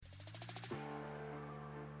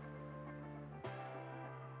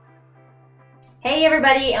Hey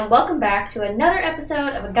everybody, and welcome back to another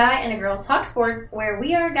episode of A Guy and a Girl Talk Sports, where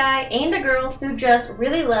we are a guy and a girl who just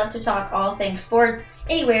really love to talk all things sports,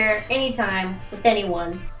 anywhere, anytime, with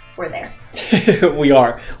anyone. We're there. We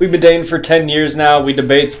are. We've been dating for 10 years now. We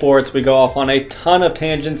debate sports. We go off on a ton of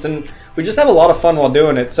tangents, and we just have a lot of fun while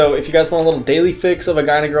doing it. So if you guys want a little daily fix of A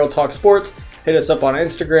Guy and a Girl Talk Sports, hit us up on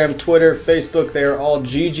Instagram, Twitter, Facebook. They are all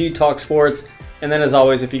GG Talk Sports. And then as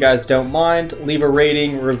always, if you guys don't mind, leave a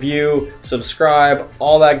rating, review, subscribe,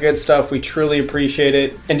 all that good stuff. We truly appreciate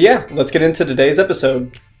it. And yeah, let's get into today's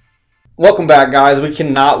episode. Welcome back, guys. We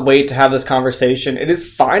cannot wait to have this conversation. It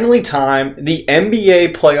is finally time. The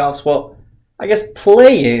NBA playoffs, well, I guess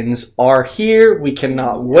play-ins are here. We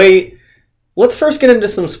cannot wait. Let's first get into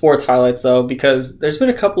some sports highlights, though, because there's been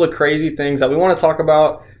a couple of crazy things that we want to talk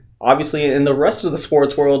about, obviously, in the rest of the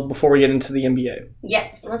sports world before we get into the NBA.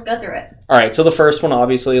 Yes, let's go through it. All right, so the first one,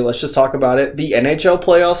 obviously, let's just talk about it. The NHL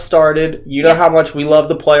playoffs started. You know how much we love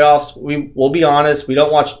the playoffs. We'll be honest, we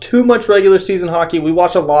don't watch too much regular season hockey. We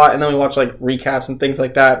watch a lot, and then we watch like recaps and things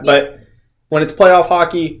like that. But when it's playoff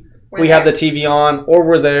hockey, we have the TV on, or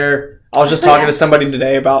we're there. I was just talking to somebody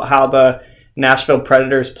today about how the Nashville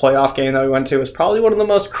Predators playoff game that we went to was probably one of the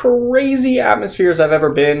most crazy atmospheres I've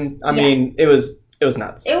ever been. I mean, it was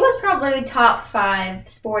nuts. It was probably top 5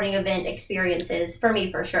 sporting event experiences for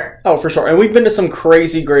me, for sure. Oh, for sure. And we've been to some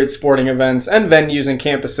crazy great sporting events and venues and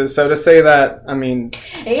campuses. So to say that, I mean...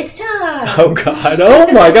 It's time! Oh, God.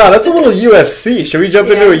 Oh, my God. That's a little UFC. Should we jump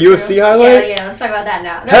into a UFC highlight? Yeah, let's talk about that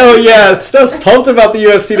now. Hell yeah. Stuff's pumped about the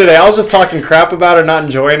UFC today. I was just talking crap about her, not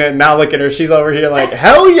enjoying it. And now look at her. She's over here like,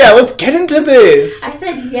 hell yeah, let's get into this. I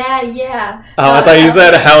said, yeah. Oh, I thought you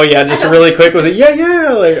said hell yeah. Just really quick. Was it yeah?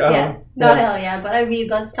 Like, yeah. Not hell yeah, but I mean,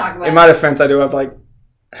 let's talk about it. In my defense, I do have, like,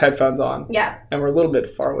 headphones on. Yeah. And we're a little bit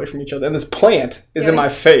far away from each other. And this plant is in my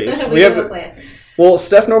face. we have a plant. Well,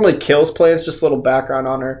 Steph normally kills plants, just a little background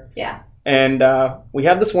on her. Yeah. And we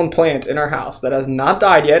have this one plant in our house that has not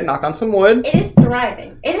died yet. Knock on some wood. It is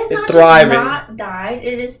thriving. It has not thriving. Just not died.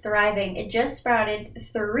 It is thriving. It just sprouted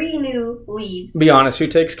 3 new leaves. Be honest, who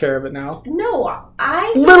takes care of it now? No,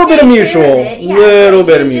 I little bit of mutual. Yeah, little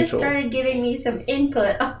bit of mutual. You mutual. just started giving me some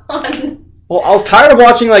input on... Well, I was tired of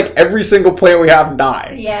watching, like, every single plant we have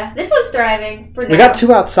die. Yeah, this one's thriving for now. We got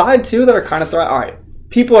 2 outside, too, that are kind of thriving. All right,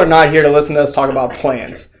 people are not here to listen to us talk about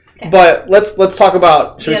plants. Okay. But let's talk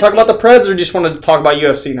about... Should we talk about the Preds, or just want to talk about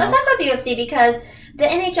UFC now? Let's talk about the UFC, because the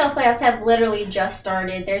NHL playoffs have literally just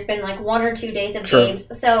started. There's been, like, 1 or 2 days of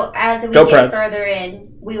games. So as we get further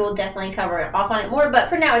in, we will definitely cover it off on it more. But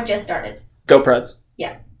for now, it just started. Go Preds.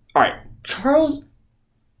 Yeah. All right. Charles...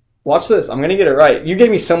 Watch this. I'm going to get it right. You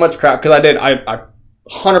gave me so much crap because I did. I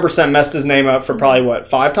 100% messed his name up for probably,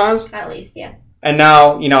 5 times? At least, yeah. And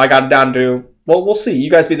now, I got it down to, well, we'll see.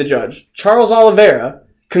 You guys be the judge. Charles Oliveira,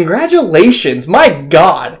 congratulations. My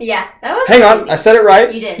God. Yeah, that was Hang crazy. on. I said it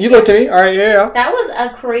right. You did. You looked at me. All right, yeah. That was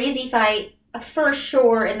a crazy fight for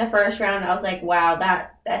sure in the first round. I was like, wow,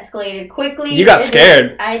 that escalated quickly. You got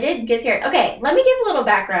scared. I did get scared. Okay, let me give a little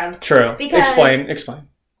background. True. Because Explain.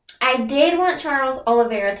 I did want Charles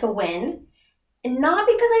Oliveira to win, and not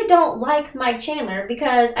because I don't like Mike Chandler,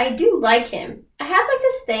 because I do like him. I have like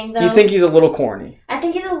this thing though. You think he's a little corny? I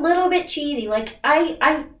think he's a little bit cheesy. Like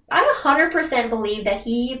I 100% believe that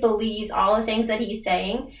he believes all the things that he's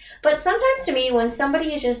saying, but sometimes to me, when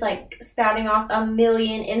somebody is just like spouting off a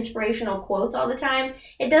million inspirational quotes all the time,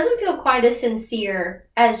 it doesn't feel quite as sincere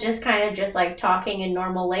as just kind of just like talking in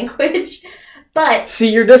normal language. But see,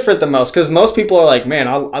 you're different than most, because most people are like, man,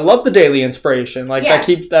 I love the daily inspiration. Like, that's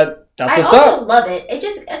what's up. I also love it.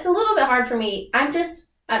 It's a little bit hard for me. I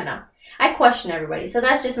don't know. I question everybody, so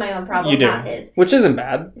that's just my own problem, not his. Which isn't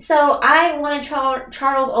bad. So I wanted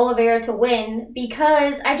Charles Oliveira to win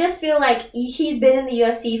because I just feel like he's been in the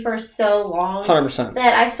UFC for so long 100%.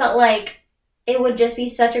 that I felt like it would just be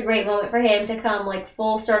such a great moment for him to come like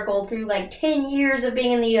full circle through like 10 years of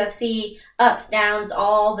being in the UFC, ups, downs,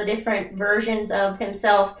 all the different versions of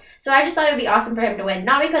himself. So I just thought it would be awesome for him to win.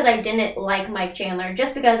 Not because I didn't like Mike Chandler,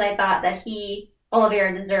 just because I thought that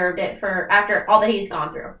Oliveira deserved it after all that he's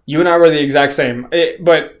gone through. You and I were the exact same.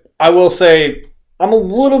 But I will say, I'm a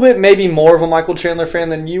little bit maybe more of a Michael Chandler fan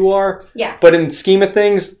than you are. Yeah. But in the scheme of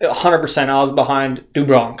things, 100% I was behind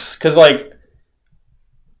DuBronx. Because, like,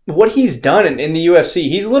 what he's done in the UFC,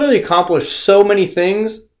 he's literally accomplished so many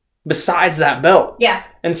things besides that belt. Yeah.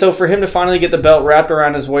 And so for him to finally get the belt wrapped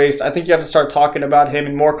around his waist, I think you have to start talking about him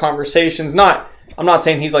in more conversations. I'm not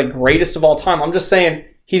saying he's like greatest of all time. I'm just saying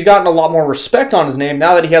he's gotten a lot more respect on his name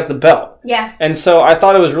now that he has the belt. Yeah. And so I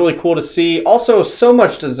thought it was really cool to see. Also, so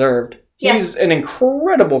much deserved. He's an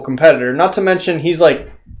incredible competitor. Not to mention he's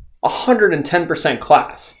like 110%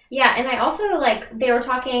 class. Yeah, and I also they were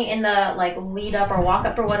talking in the lead up or walk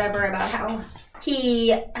up or whatever about how he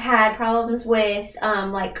had problems with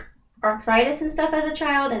arthritis and stuff as a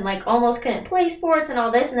child and almost couldn't play sports and all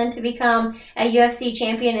this, and then to become a UFC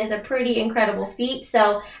champion is a pretty incredible feat.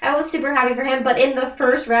 So I was super happy for him, but in the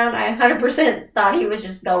first round I 100% thought he was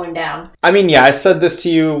just going down. I mean, yeah, I said this to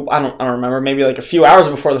you, I don't remember, maybe a few hours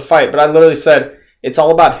before the fight, but I literally said it's all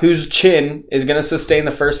about whose chin is going to sustain the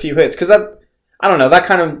first few hits, because that, I don't know, that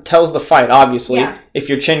kind of tells the fight, obviously. Yeah. If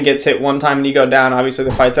your chin gets hit one time and you go down, obviously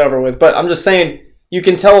the fight's over with, but I'm just saying, you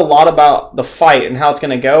can tell a lot about the fight and how it's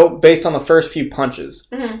going to go based on the first few punches.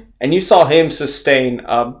 Mm-hmm. And you saw him sustain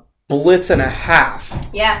a blitz and a half.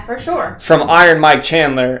 Yeah, for sure. From Iron Mike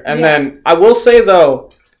Chandler. And then I will say, though,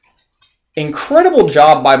 incredible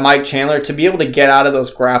job by Mike Chandler to be able to get out of those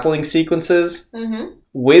grappling sequences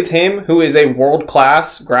with him, who is a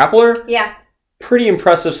world-class grappler. Yeah. Pretty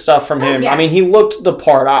impressive stuff from him. Yeah. I mean, he looked the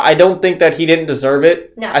part. I don't think that he didn't deserve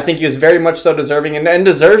it. No. I think he was very much so deserving and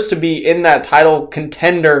deserves to be in that title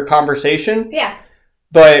contender conversation. Yeah.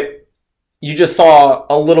 But you just saw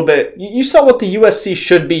a little bit. You saw what the UFC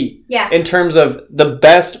should be. Yeah. In terms of the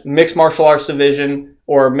best mixed martial arts division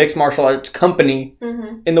or mixed martial arts company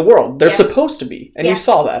in the world. They're supposed to be. And you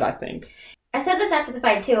saw that, I think. I said this after the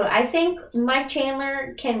fight, too. I think Mike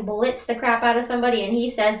Chandler can blitz the crap out of somebody, and he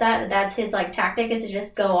says that's his, tactic, is to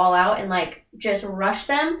just go all out and, just rush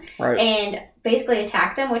them and basically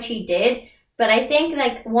attack them, which he did. But I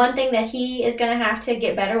think, one thing that he is going to have to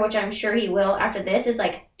get better, which I'm sure he will after this, is,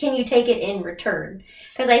 can you take it in return?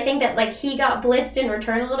 Because I think that, he got blitzed in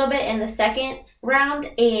return a little bit in the second round,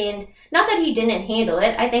 and not that he didn't handle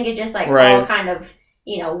it. I think it just, all kind of,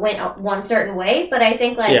 went one certain way. But I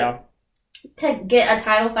think, to get a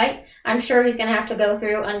title fight, I'm sure he's going to have to go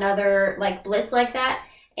through another blitz like that,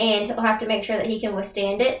 and he'll have to make sure that he can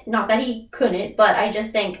withstand it. Not that he couldn't, but I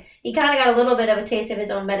just think he kind of got a little bit of a taste of his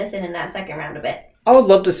own medicine in that second round a bit. I would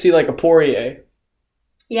love to see a Poirier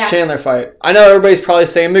Chandler fight. I know everybody's probably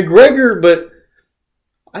saying McGregor, but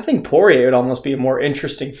I think Poirier would almost be a more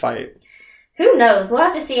interesting fight. Who knows? We'll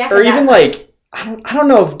have to see after or that. Or even I don't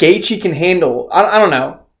know if Gaethje can handle. I don't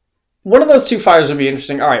know. One of those two fighters would be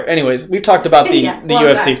interesting. All right, anyways, we've talked about the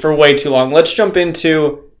UFC for way too long. Let's jump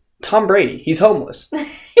into Tom Brady. He's homeless.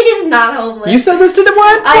 He's not homeless. You said this to the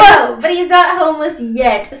what? I know, but he's not homeless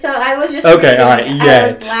yet. So I was just okay, all right, I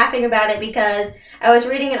was laughing about it because I was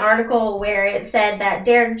reading an article where it said that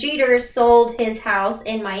Derek Jeter sold his house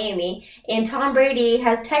in Miami, and Tom Brady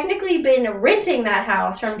has technically been renting that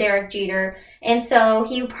house from Derek Jeter, and so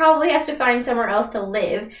he probably has to find somewhere else to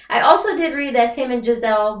live. I also did read that him and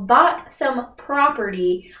Giselle bought some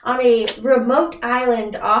property on a remote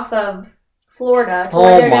island off of Florida to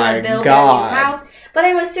where they're going to build their new house. But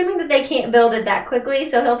I'm assuming that they can't build it that quickly,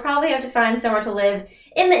 so he'll probably have to find somewhere to live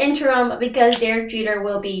in the interim because Derek Jeter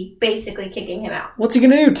will be basically kicking him out. What's he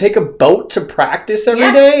going to do? Take a boat to practice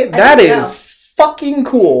every day? That is fucking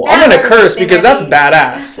cool. That I'm going to curse because that's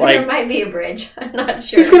badass. There might be a bridge. I'm not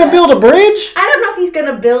sure. He's going to build a bridge? I don't know if he's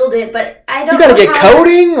going to build it, but I don't know. You got to get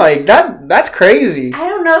coding? That's crazy. I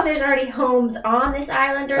don't know if there's already homes on this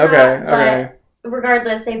island or not. But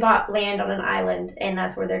regardless, they bought land on an island, and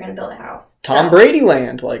that's where they're going to build a house. Tom Brady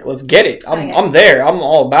land. Let's get it. I'm there. I'm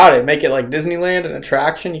all about it. Make it like Disneyland, an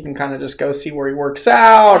attraction. You can kind of just go see where he works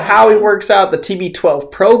out, how he works out, the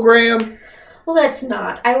TB12 program. Let's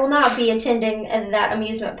not. I will not be attending that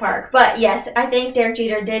amusement park. But yes, I think Derek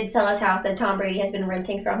Jeter did sell his house that Tom Brady has been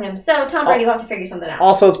renting from him. So Tom Brady will have to figure something out.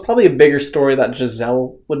 Also, it's probably a bigger story that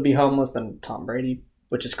Giselle would be homeless than Tom Brady,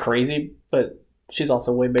 which is crazy. But she's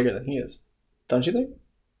also way bigger than he is. Don't you think?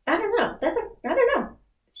 I don't know. I don't know.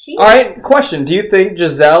 All right, question. Do you think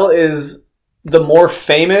Giselle is the more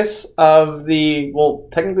famous of the... Well,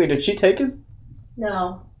 technically, did she take his...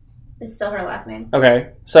 No. It's still her last name.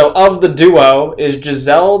 Okay. So, of the duo, is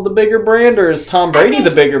Giselle the bigger brand or is Tom Brady the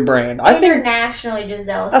bigger brand? I think internationally,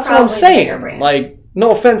 Giselle is that's probably what I'm saying. the bigger brand.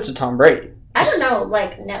 No offense to Tom Brady. I don't know,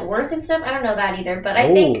 net worth and stuff. I don't know that either. But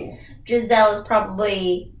I think Giselle is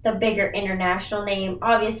probably the bigger international name.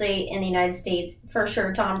 Obviously, in the United States, for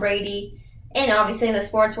sure, Tom Brady. And obviously in the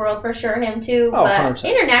sports world, for sure, him too. Oh, but 100%.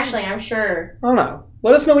 Internationally, I'm sure. I don't know.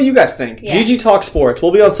 Let us know what you guys think. Yeah. GG Talk Sports.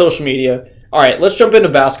 We'll be on social media. All right, let's jump into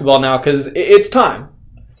basketball now because it's time.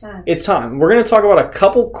 It's time. We're going to talk about a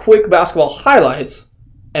couple quick basketball highlights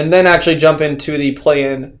and then actually jump into the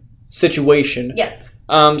play-in situation.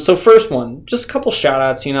 Yep. So first one, just a couple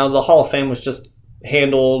shout-outs. The Hall of Fame was just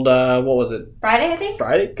handled, what was it? Friday, I think?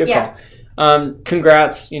 Friday? Good call.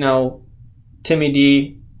 Congrats, Timmy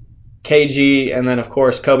D, KG, and then, of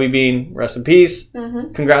course, Kobe Bean, rest in peace.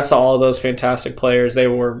 Mm-hmm. Congrats to all of those fantastic players. They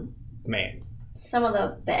were, Some of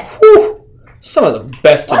the best. Whew, some of the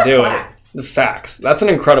best to What a do class. it. The facts. That's an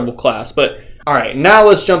incredible class. But all right, now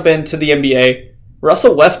let's jump into the NBA.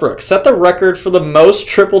 Russell Westbrook set the record for the most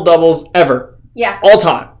triple doubles ever, Yeah, all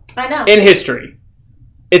time, I know. in history.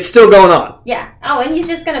 It's still going on. Yeah. Oh, and he's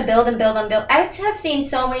just going to build and build and build. I have seen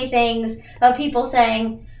so many things of people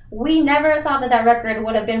saying, we never thought that record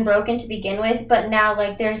would have been broken to begin with, but now,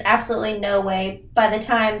 like, there's absolutely no way by the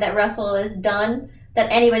time that Russell is done that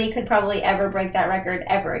anybody could probably ever break that record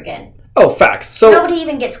ever again. Oh, facts. So Nobody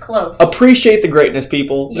even gets close. appreciate the greatness,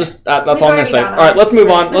 people. Yeah. Just that's We've all I'm going to already say. gone All on right, let's this. move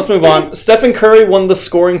on. Let's move on. Stephen Curry won the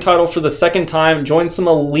scoring title for the second time, joined some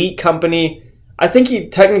elite company. I think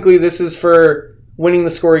this is for winning the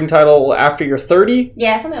scoring title after you're 30,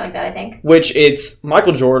 Yeah, something like that, I think. which it's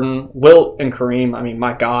Michael Jordan, Wilt, and Kareem. I mean,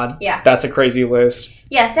 my God. Yeah. That's a crazy list.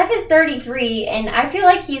 Yeah, Steph is 33, and I feel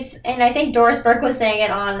like and I think Doris Burke was saying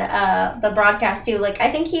it on the broadcast too, like,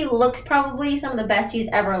 I think he looks probably some of the best he's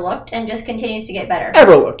ever looked and just continues to get better.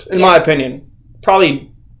 Ever looked, in Yeah. my opinion.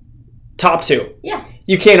 Probably top 2. Yeah.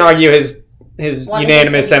 You can't argue his One of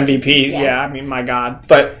unanimous his MVP. MVPs, yeah. Yeah, I mean, my God.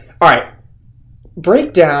 But, all right.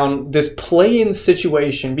 Break down this play-in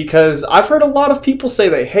situation, because I've heard a lot of people say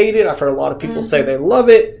they hate it. I've heard a lot of people say they love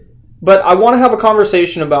it. But I want to have a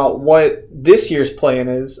conversation about what this year's play-in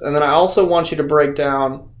is. And then I also want you to break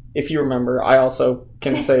down, if you remember, I also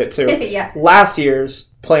can say it too, Yeah. last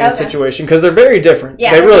year's play-in Okay. situation, because they're very different.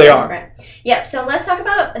 Yeah, they they're really very are. different. Yep, so let's talk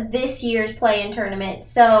about this year's play-in tournament.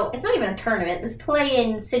 So it's not even a tournament, this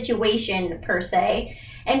play-in situation per se.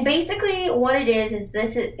 And basically what it is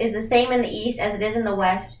this is the same in the East as it is in the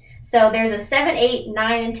West. So there's a 7, 8,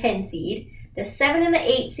 9, and 10 seed. The 7 and the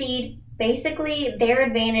 8 seed, basically their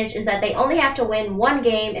advantage is that they only have to win one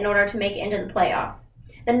game in order to make it into the playoffs.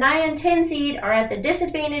 The 9 and 10 seed are at the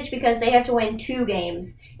disadvantage because they have to win 2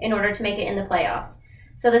 games in order to make it in the playoffs.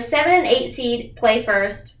 So the 7 and 8 seed play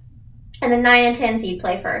first, and the 9 and 10 seed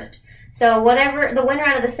play first. So whatever the winner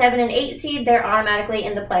out of the 7 and 8 seed, they're automatically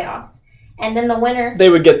in the playoffs. And then the winner... They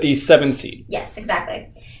would get the 7 seed. Yes, exactly.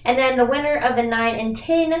 And then the winner of the 9 and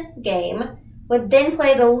 10 game would then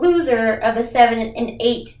play the loser of the 7 and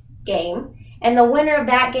 8 game. And the winner of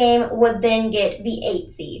that game would then get the 8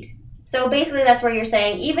 seed. So basically that's where you're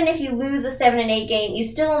saying, even if you lose the 7 and 8 game, you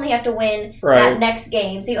still only have to win that next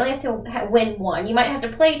game. So you only have to win 1. You might have to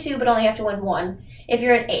play 2, but only have to win 1. If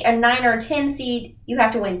you're a 9 or a 10 seed, you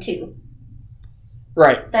have to win 2.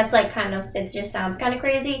 Right. That's like kind of, it just sounds kind of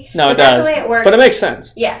crazy. No, but it that's does. the way it works. But it makes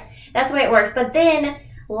sense. Yeah, that's the way it works. But then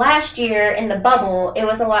last year in the bubble, it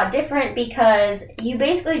was a lot different because you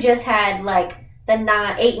basically just had like the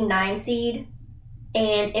 8 and 9 seed.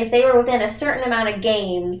 And if they were within a certain amount of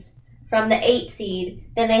games from the 8 seed,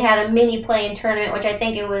 then they had a mini play-in tournament, which I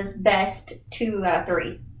think it was best 2 out of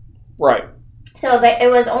 3. Right. So it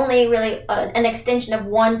was only really an extension of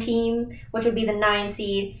one team, which would be the 9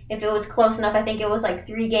 seed. If it was close enough, I think it was like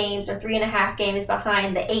 3 games or 3.5 games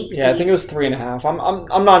behind the 8 seed. Yeah, I think it was 3.5.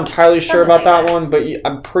 I'm not entirely sure Something about like that one, but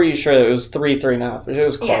I'm pretty sure that it was 3.5. It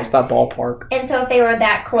was close, Yeah. that ballpark. And so if they were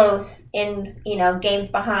that close in, games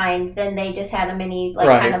behind, then they just had a mini,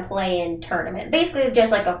 Right. kind of play-in tournament. Basically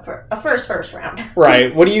just like a first round.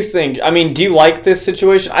 Right. What do you think? I mean, do you like this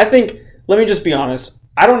situation? I think, let me just be honest,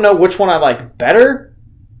 I don't know which one I like better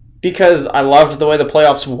because I loved the way the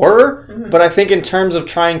playoffs were, Mhm. but I think in terms of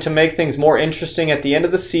trying to make things more interesting at the end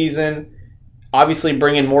of the season, obviously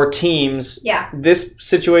bring in more teams, Yeah. this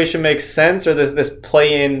situation makes sense, or this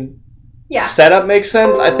play-in Yeah. setup makes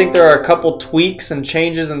sense. I think there are a couple tweaks and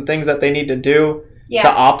changes and things that they need to do to Yeah.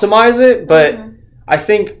 optimize it, but Mhm. I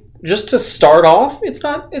think just to start off, it's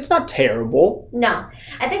not terrible. No.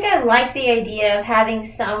 I think I like the idea of having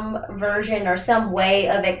some version or some way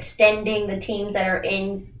of extending the teams that are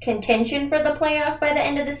in contention for the playoffs by the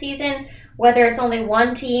end of the season, whether it's only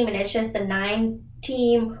one team and it's just the 9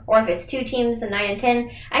 team, or if it's 2 teams, the 9 and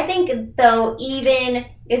 10. I think, though, even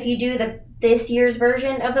if you do this year's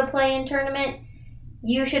version of the play-in tournament,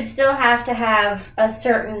 you should still have to have a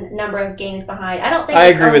certain number of games behind. I don't think I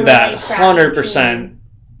it's agree a with that, really crappy 100%. team.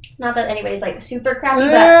 Not that anybody's like super crappy,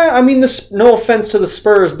 but Yeah, I mean, no offense to the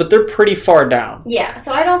Spurs, but they're pretty far down. yeah.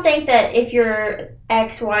 So I don't think that if you're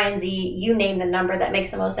X, Y, and Z, you name the number that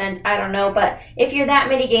makes the most sense. I don't know, but if you're that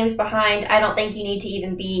many games behind, I don't think you need to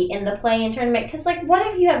even be in the play-in tournament. Because like, what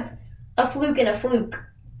if you have a fluke and a fluke,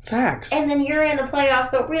 Facts. and then you're in the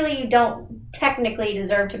playoffs, but really you don't technically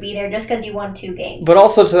deserve to be there just because you won 2 games? But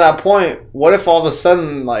also to that point, what if all of a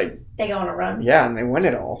sudden, like, they go on a run. yeah, and they win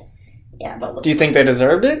it all? Yeah, but Do you think they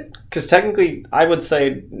deserved it? Because technically, I would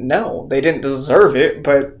say no, they didn't deserve it,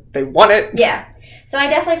 but they won it. yeah. So I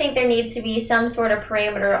definitely think there needs to be some sort of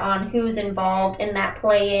parameter on who's involved in that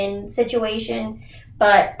play-in situation,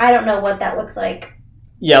 but I don't know what that looks like.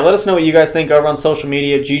 Yeah, let us know what you guys think over on social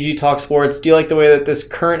media. GG Talk Sports. Do you like the way that this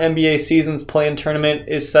current NBA season's play-in tournament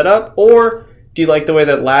is set up, or do you like the way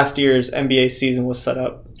that last year's NBA season was set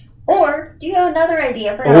up? Or do you have another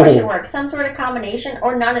idea for how it should work? Some sort of combination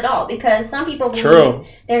or none at all? Because some people believe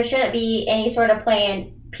there shouldn't be any sort of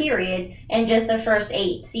play-in period, and just the first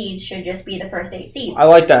 8 seeds should just be the first 8 seeds. I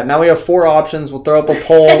like that. Now we have 4 options. We'll throw up a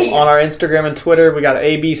poll on our Instagram and Twitter. We got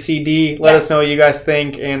A, B, C, D. Let us know what you guys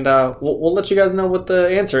think, and we'll let you guys know what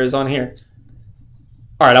the answer is on here.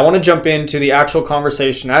 All right, I want to jump into the actual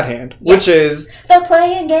conversation at hand, which is the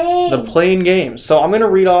play-in games. The play-in games. So I'm going to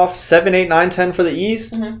read off 7, 8, 9, 10 for the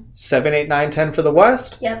East, 7, 8, 9, 10 for the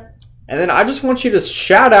West. Yep. And then I just want you to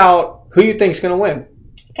shout out who you think is going to win.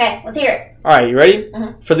 Okay, let's hear it. All right, you ready?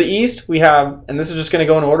 For the East, we have, and this is just going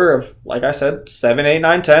to go in order of, like I said, 7, 8,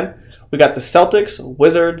 9, 10. We got the Celtics,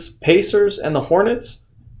 Wizards, Pacers, and the Hornets.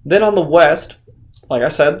 Then on the West, like I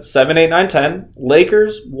said, 7, 8, 9, 10.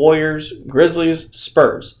 Lakers, Warriors, Grizzlies,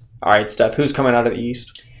 Spurs. All right, Steph, who's coming out of the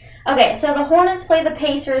East? Okay, so the Hornets play the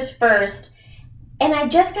Pacers first. And I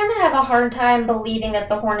just kind of have a hard time believing that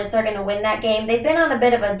the Hornets are going to win that game. They've been on a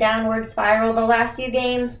bit of a downward spiral the last few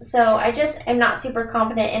games, so I just am not super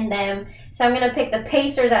confident in them. So I'm going to pick the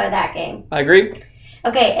Pacers out of that game. I agree.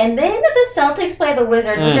 Okay, and then the Celtics play the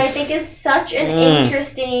Wizards, which I think is such an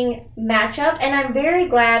interesting matchup. And I'm very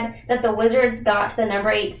glad that the Wizards got to the number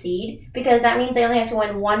 8 seed, because that means they only have to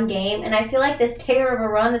win 1 game. And I feel like this tear of a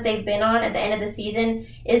run that they've been on at the end of the season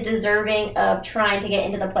is deserving of trying to get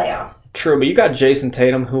into the playoffs. True, but you got Jason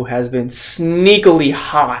Tatum, who has been sneakily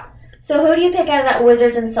hot. So who do you pick out of that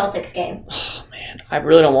Wizards and Celtics game? Oh, man, I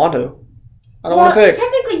really don't want to. I don't want to pick.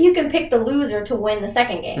 Technically, you can pick the loser to win the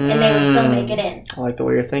second game, and they would still make it in. I like the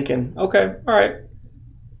way you're thinking. Okay, all right.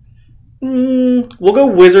 We'll go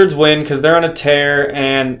Wizards win because they're on a tear,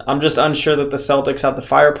 and I'm just unsure that the Celtics have the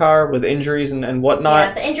firepower with injuries and whatnot.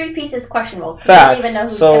 Yeah, the injury piece is questionable. Facts. I don't even know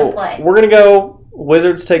who's going to play. We're going to go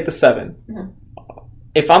Wizards take the 7.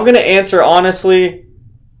 If I'm going to answer honestly,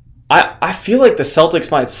 I feel like the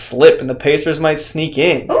Celtics might slip and the Pacers might sneak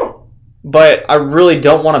in. Ooh. But I really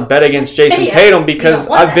don't want to bet against Jason Tatum because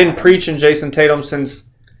I've been preaching Jason Tatum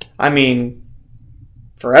since,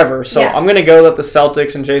 forever. So I'm going to go that the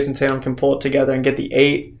Celtics and Jason Tatum can pull it together and get the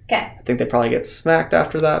 8. Okay. I think they probably get smacked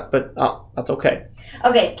after that, but that's okay.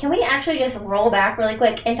 Okay, can we actually just roll back really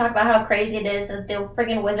quick and talk about how crazy it is that the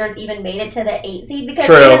friggin' Wizards even made it to the 8 seed? Because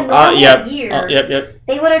in a normal year,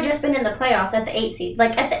 they would have just been in the playoffs at the 8 seed.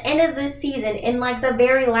 Like, at the end of this season, in, like, the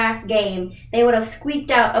very last game, they would have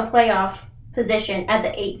squeaked out a playoff position at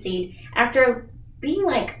the 8 seed after being,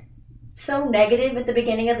 like, so negative at the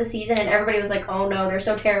beginning of the season, and everybody was like, oh no, they're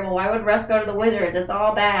so terrible. Why would Russ go to the Wizards? It's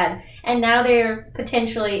all bad. And now they're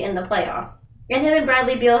potentially in the playoffs. And him and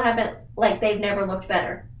Bradley Beal haven't, like, they've never looked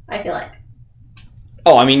better, I feel like.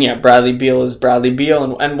 Oh, Bradley Beal is Bradley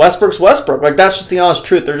Beal, and Westbrook's Westbrook. Like, that's just the honest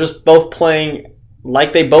truth. They're just both playing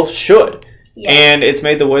like they both should. Yes. And it's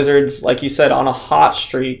made the Wizards, like you said, on a hot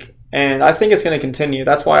streak. And I think it's going to continue.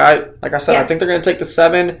 That's why I think they're going to take the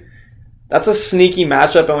 7. That's a sneaky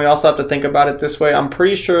matchup, and we also have to think about it this way. I'm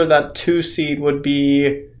pretty sure that 2 seed would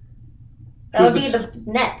be... That would be the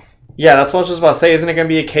Nets. Yeah, that's what I was just about to say. Isn't it going to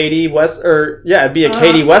be a KD West... Or, yeah, it'd be a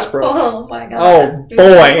KD Westbrook. Oh, my God. Oh,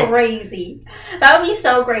 boy. Crazy. That would be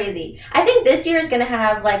so crazy. I think this year is going to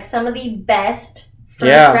have, like, some of the best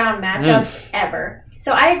first-round matchups ever.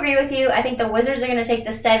 So I agree with you. I think the Wizards are going to take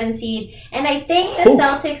the 7 seed. And I think the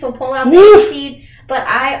Celtics will pull out the 8 seed. But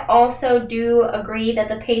I also do agree that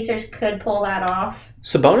the Pacers could pull that off.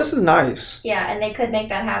 Sabonis is nice. Yeah, and they could make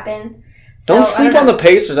that happen. Don't sleep on the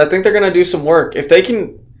Pacers. I think they're going to do some work. If they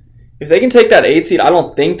can take that 8 seed, I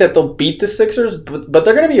don't think that they'll beat the Sixers, but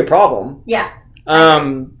they're going to be a problem. Yeah.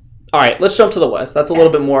 All right, let's jump to the West. That's a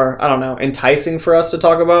little bit more, enticing for us to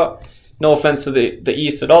talk about. No offense to the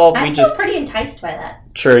East at all. I feel pretty enticed by that.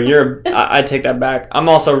 Sure, I take that back. I'm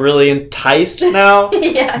also really enticed now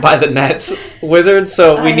by the Nets Wizards,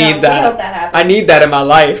 so we need that. We hope that happens. I need that in my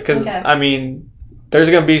life because, there's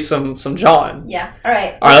going to be some jawing. Yeah, all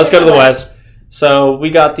right. All right, let's go to the West. So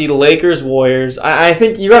we got the Lakers Warriors. I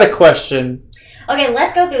think you got a question. Okay,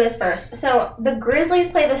 let's go through this first. So the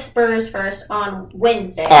Grizzlies play the Spurs first on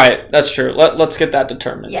Wednesday. All right, that's true. Let's get that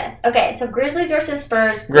determined. Yes. Okay, so Grizzlies versus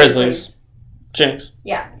Spurs. Grizzlies. Jinx.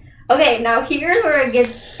 Yeah. Okay, now here's where it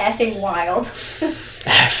gets effing wild.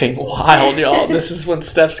 Effing wild, y'all. This is when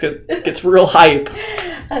Steph gets real hype.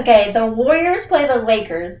 Okay, the Warriors play the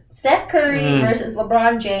Lakers. Steph Curry versus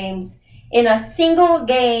LeBron James in a single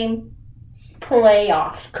game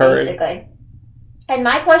playoff, basically. And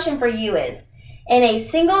my question for you is, in a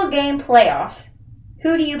single game playoff,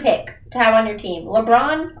 who do you pick to have on your team,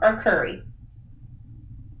 LeBron or Curry?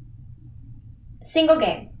 Single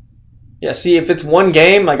game. Yeah, see, if it's one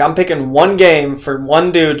game, like I'm picking one game for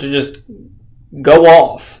one dude to just go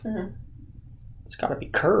off. Mm-hmm. It's got to be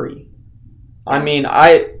Curry. I mean,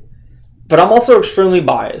 but I'm also extremely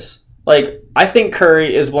biased. Like, I think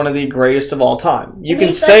Curry is one of the greatest of all time. You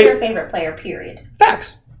can say your favorite player, period.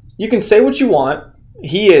 Facts. You can say what you want.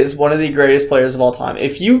 He is one of the greatest players of all time.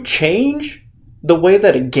 If you change the way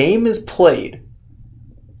that a game is played,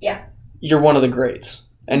 yeah, you're one of the greats.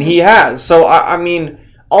 And he has. So, I mean,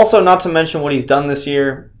 also not to mention what he's done this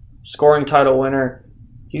year, scoring title winner.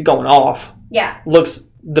 He's going off. Yeah.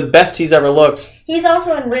 Looks the best he's ever looked. He's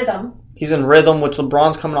also in rhythm. He's in rhythm, which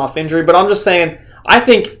LeBron's coming off injury. But I'm just saying, I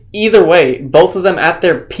think either way, both of them at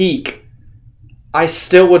their peak, I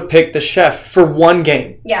still would pick the chef for one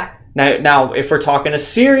game. Yeah. Now, if we're talking a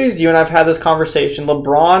series, you and I have had this conversation.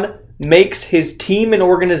 LeBron makes his team and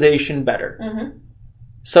organization better. Mm-hmm.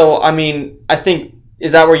 So, I mean, I think,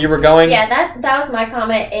 is that where you were going? Yeah, that was my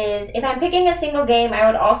comment is, if I'm picking a single game, I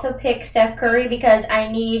would also pick Steph Curry because I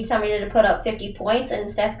need somebody to put up 50 points, and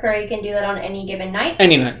Steph Curry can do that on any given night.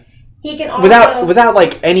 Any night. He can also... Without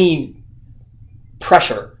like, any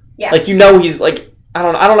pressure. Yeah. Like, you know he's, like... I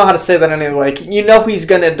don't know how to say that anyway. You know he's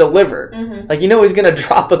going to deliver. Mm-hmm. Like, you know he's going to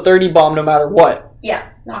drop a 30 bomb no matter what. Yeah,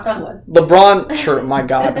 knock on wood. LeBron, sure, my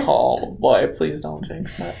God. Oh, boy, please don't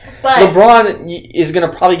jinx that. But LeBron is going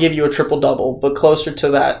to probably give you a triple-double, but closer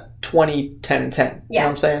to that 20, 10, and 10. Yeah. You know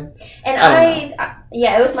what I'm saying? And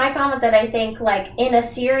it was my comment that I think, like, in a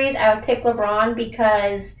series, I would pick LeBron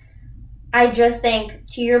because I just think,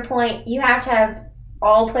 to your point, you have to have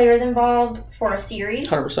all players involved for a series.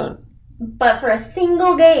 100%. But for a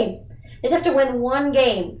single game, they just have to win one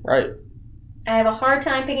game. Right. I have a hard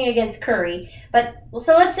time picking against Curry. But,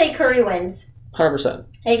 so let's say Curry wins. 100%.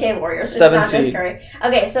 AK Warriors. Seven it's not seed. just Curry.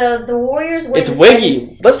 Okay, so the Warriors win. It's Wiggy.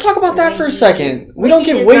 Let's talk about that for a second. We don't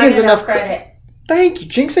give Wiggins enough credit. Thank you.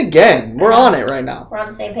 Jinx again. We're on it right now. We're on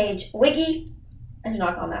the same page. Wiggy. I should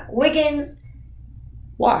knock on that. Wiggins.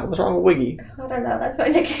 Why? What's wrong with Wiggy? I don't know. That's my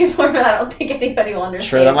nickname for him. I don't think anybody will understand.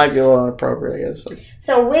 Sure, that might be a little inappropriate, I guess.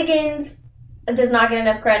 So Wiggins does not get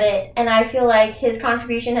enough credit, and I feel like his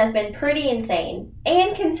contribution has been pretty insane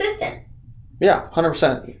and consistent. Yeah,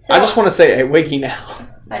 100%. So, I just want to say, hey, Wiggy now.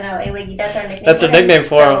 I know, hey, Wiggy. That's our nickname. That's our nickname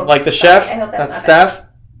for him. Like the chef. I hope that's Steph. Bad.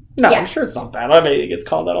 No, yeah. I'm sure it's not bad. I mean, he gets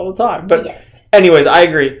called that all the time. But yes. Anyways, I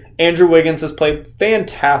agree. Andrew Wiggins has played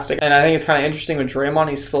fantastic. And I think it's kind of interesting with Draymond.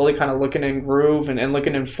 He's slowly kind of looking in groove and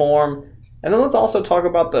looking in form. And then let's also talk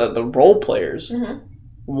about the role players. Mm-hmm.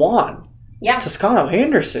 Juan. Yeah. Toscano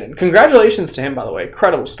Anderson. Congratulations to him, by the way.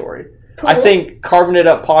 Incredible story. Cool. I think Carving It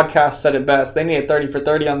Up podcast said it best. They need a 30 for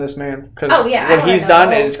 30 on this man. Because what he's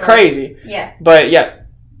done is crazy. Yeah. But yeah.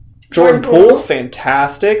 Jordan Poole,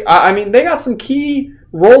 fantastic. I mean, they got some key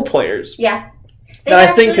role players. Yeah. That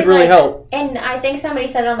I think could really help. And I think somebody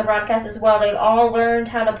said it on the broadcast as well. They've all learned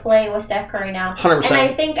how to play with Steph Curry now. 100%. And I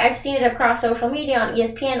think I've seen it across social media, on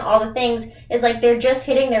ESPN, all the things, is like they're just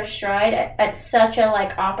hitting their stride at such a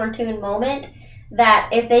like opportune moment that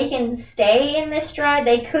if they can stay in this stride,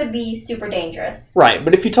 they could be super dangerous. Right.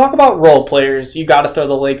 But if you talk about role players, you got to throw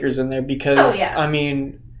the Lakers in there because, I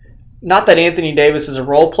mean, not that Anthony Davis is a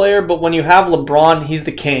role player, but when you have LeBron, he's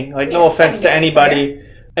the king. Like, no offense to anybody. Player.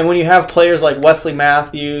 And when you have players like Wesley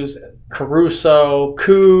Matthews, Caruso,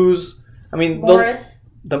 Kuz, I mean, Morris.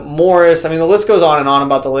 The Morris, I mean, the list goes on and on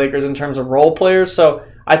about the Lakers in terms of role players. So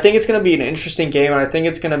I think it's going to be an interesting game, and I think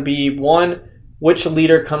it's going to be, one, which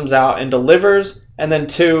leader comes out and delivers, and then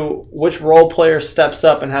two, which role player steps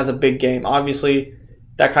up and has a big game. Obviously,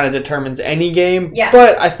 that kind of determines any game. Yeah.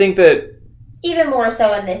 But I think that even more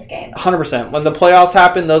so in this game. 100%. When the playoffs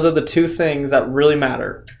happen, those are the two things that really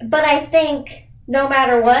matter. But I think no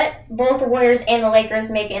matter what, both the Warriors and the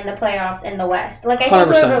Lakers make it in the playoffs in the West. Like, I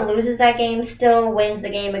think 100%. Whoever loses that game still wins the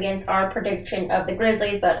game against our prediction of the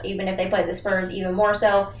Grizzlies, but even if they play the Spurs, even more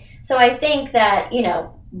so. So I think that, you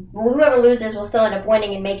know, whoever loses will still end up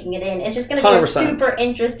winning and making it in. It's just going to be 100%. a super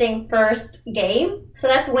interesting first game. So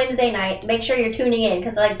that's Wednesday night. Make sure you're tuning in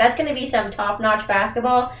because like that's going to be some top-notch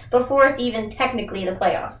basketball before it's even technically the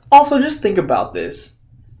playoffs. Also, just think about this.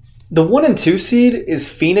 The 1 and 2 seed is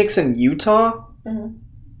Phoenix and Utah. Mm-hmm.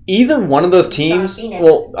 Either one of those teams.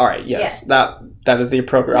 Well, all right, yes, that is the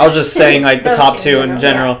appropriate. I was just saying like the top two in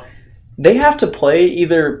general. Yeah. They have to play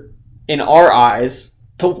either, in our eyes,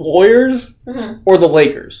 the Warriors or the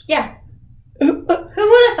Lakers. Yeah. Who would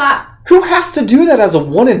have thought? Who has to do that as a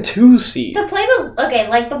 1 and 2 seed? To play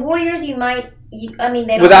like the Warriors, you might. I mean,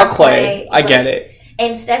 they don't without have Clay. I get it.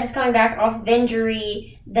 and Steph's coming back off of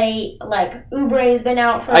injury. Oubre's been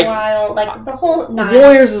out for a while. Like, the whole nine.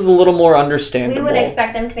 Warriors is a little more understandable. We would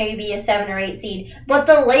expect them to maybe be a 7 or 8 seed. But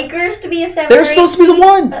the Lakers to be a 7 They're or 8 supposed to be the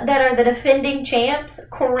one. That are the defending champs,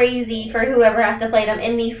 crazy for whoever has to play them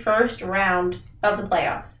in the first round of the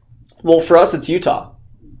playoffs. Well, for us, it's Utah.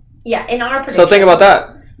 Yeah, in our prediction. So think about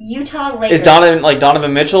that. Utah Lakers. Is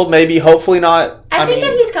Donovan Mitchell? Maybe, hopefully not. I think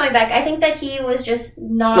that he's coming back. I think that he was just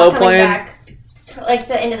not slow coming playing. Back like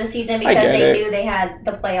the end of the season because they knew they had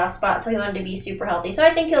the playoff spot, so he wanted to be super healthy. So I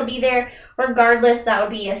think he'll be there regardless. That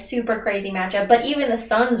would be a super crazy matchup. But even the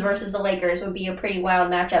Suns versus the Lakers would be a pretty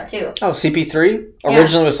wild matchup too. Oh, CP3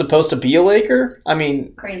 originally was supposed to be a Laker. I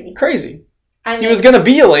mean, crazy. He was going to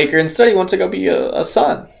be a Laker. Instead, he wanted to go be a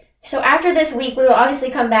Sun. So after this week, we will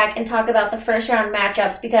obviously come back and talk about the first round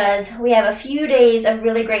matchups because we have a few days of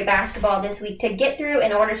really great basketball this week to get through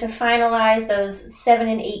in order to finalize those 7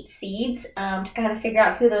 and 8 seeds to kind of figure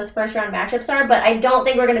out who those first round matchups are. But I don't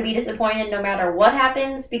think we're going to be disappointed no matter what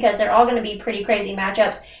happens because they're all going to be pretty crazy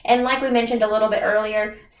matchups. And like we mentioned a little bit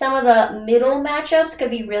earlier, some of the middle matchups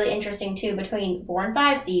could be really interesting too between 4 and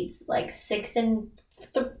 5 seeds, like 6 and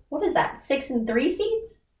 3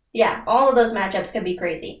 seeds? Yeah, all of those matchups could be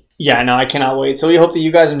crazy. Yeah, no, I cannot wait. So we hope that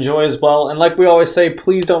you guys enjoy as well. And like we always say,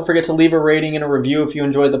 please don't forget to leave a rating and a review if you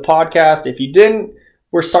enjoyed the podcast. If you didn't,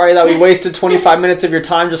 we're sorry that we wasted 25 minutes of your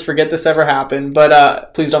time. Just forget this ever happened.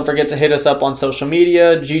 But please don't forget to hit us up on social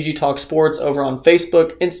media, GG Talk Sports, over on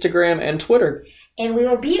Facebook, Instagram, and Twitter. And we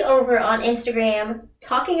will be over on Instagram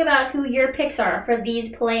talking about who your picks are for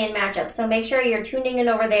these play-in matchups. So make sure you're tuning in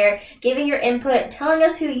over there, giving your input, telling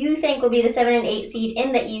us who you think will be the 7 and 8 seed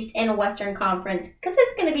in the East and Western Conference, because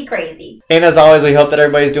it's going to be crazy. And as always, we hope that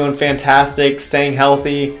everybody's doing fantastic, staying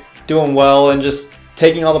healthy, doing well, and just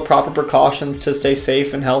taking all the proper precautions to stay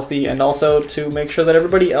safe and healthy, and also to make sure that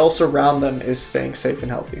everybody else around them is staying safe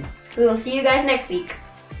and healthy. We will see you guys next week.